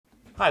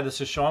Hi,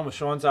 this is Sean with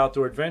Sean's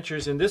Outdoor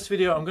Adventures. In this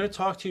video, I'm going to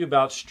talk to you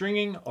about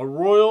stringing a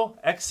Royal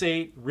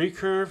X8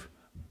 Recurve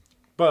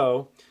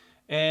bow,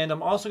 and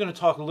I'm also going to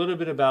talk a little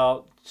bit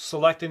about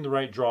selecting the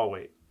right draw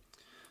weight.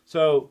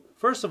 So,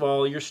 first of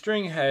all, your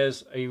string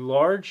has a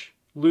large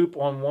loop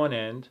on one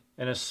end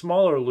and a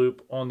smaller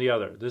loop on the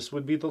other. This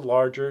would be the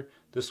larger,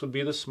 this would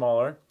be the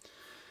smaller.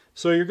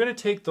 So you're going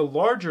to take the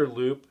larger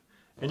loop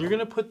and you're going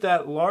to put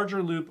that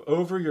larger loop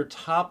over your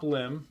top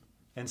limb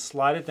and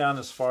slide it down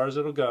as far as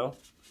it'll go.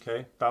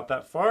 Okay, about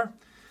that far.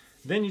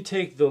 Then you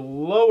take the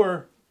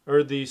lower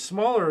or the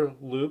smaller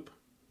loop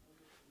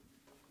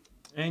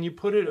and you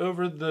put it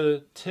over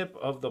the tip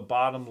of the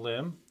bottom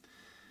limb.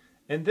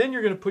 And then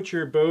you're going to put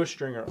your bow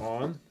stringer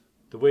on.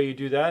 The way you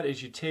do that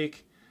is you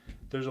take,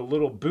 there's a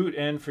little boot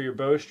end for your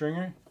bow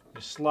stringer.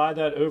 You slide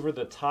that over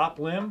the top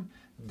limb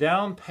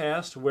down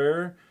past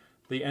where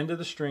the end of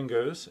the string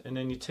goes, and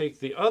then you take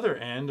the other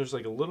end, there's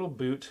like a little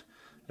boot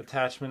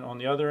attachment on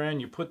the other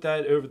end, you put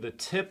that over the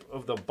tip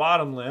of the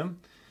bottom limb,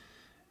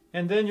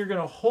 and then you're going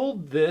to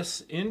hold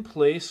this in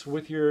place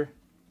with your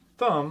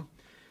thumb,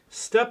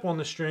 step on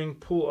the string,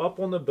 pull up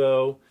on the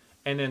bow,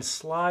 and then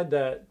slide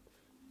that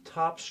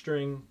top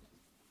string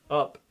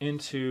up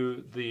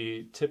into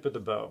the tip of the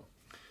bow.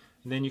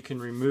 And then you can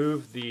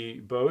remove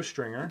the bow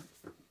stringer.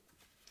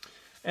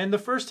 And the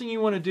first thing you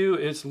want to do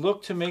is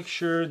look to make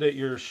sure that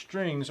your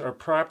strings are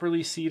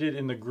properly seated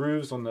in the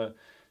grooves on the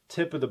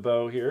tip of the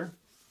bow here.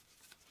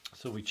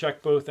 So we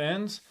check both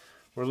ends.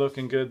 We're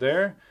looking good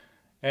there.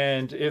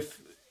 And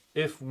if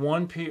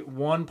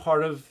one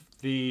part of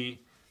the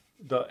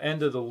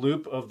end of the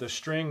loop of the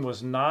string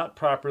was not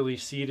properly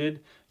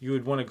seated, you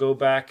would want to go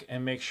back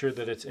and make sure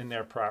that it's in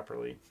there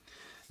properly.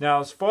 Now,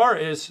 as far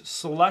as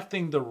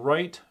selecting the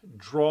right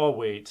draw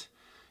weight,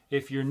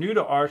 if you're new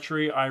to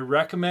archery, I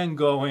recommend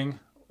going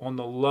on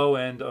the low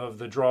end of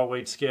the draw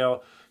weight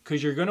scale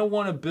because you're going to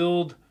want to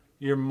build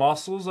your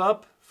muscles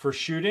up for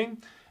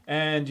shooting,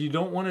 and you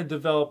don't want to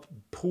develop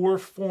poor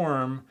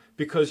form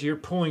because you're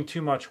pulling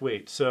too much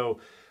weight. So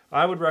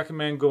I would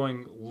recommend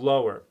going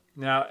lower.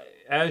 Now,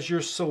 as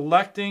you're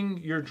selecting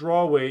your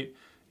draw weight,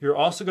 you're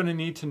also going to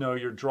need to know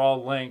your draw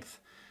length.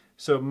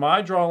 So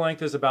my draw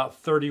length is about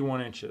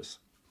 31 inches.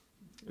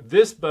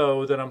 This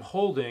bow that I'm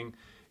holding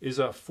is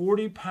a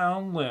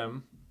 40-pound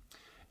limb,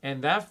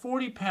 and that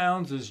 40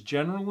 pounds is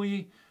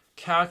generally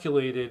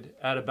calculated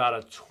at about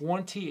a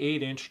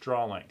 28-inch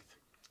draw length.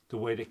 The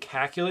way to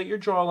calculate your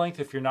draw length,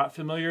 if you're not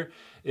familiar,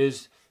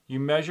 is you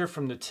measure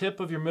from the tip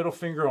of your middle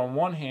finger on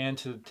one hand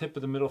to the tip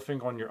of the middle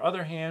finger on your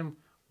other hand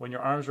when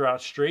your arms are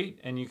out straight,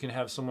 and you can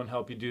have someone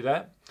help you do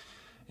that.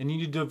 And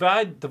you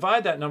divide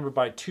that number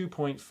by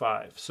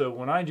 2.5. So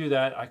when I do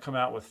that, I come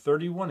out with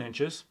 31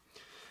 inches.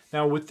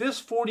 Now with this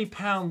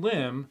 40-pound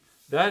limb,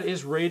 that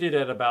is rated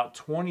at about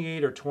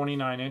 28 or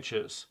 29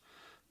 inches.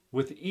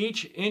 With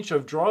each inch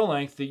of draw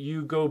length that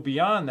you go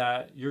beyond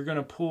that, you're going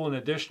to pull an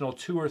additional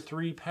 2 or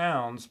 3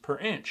 pounds per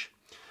inch.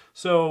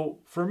 So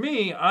for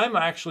me, I'm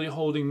actually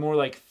holding more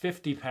like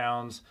 50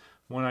 pounds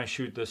when I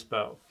shoot this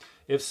bow.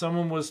 If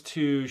someone was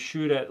to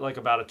shoot at like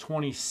about a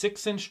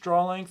 26-inch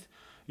draw length,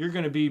 you're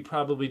going to be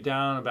probably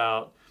down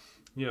about,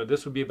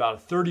 this would be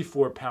about a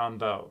 34-pound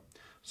bow.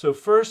 So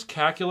first,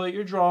 calculate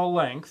your draw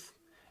length,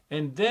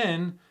 and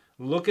then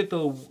look at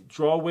the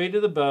draw weight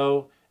of the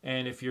bow,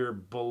 and if you're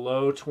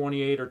below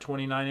 28 or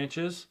 29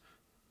 inches,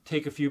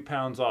 take a few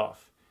pounds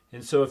off.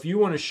 And so if you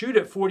want to shoot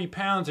at 40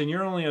 pounds and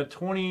you're only a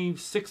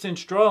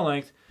 26-inch draw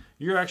length,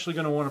 you're actually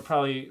going to want to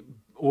probably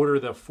order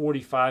the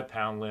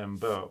 45-pound limb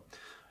bow.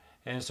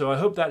 And so I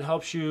hope that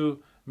helps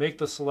you make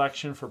the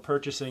selection for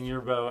purchasing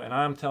your bow, and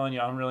I'm telling you,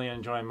 I'm really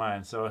enjoying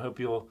mine. So I hope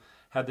you'll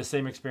have the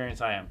same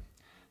experience I am.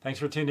 Thanks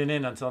for tuning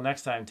in. Until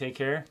next time, take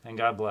care and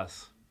God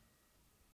bless.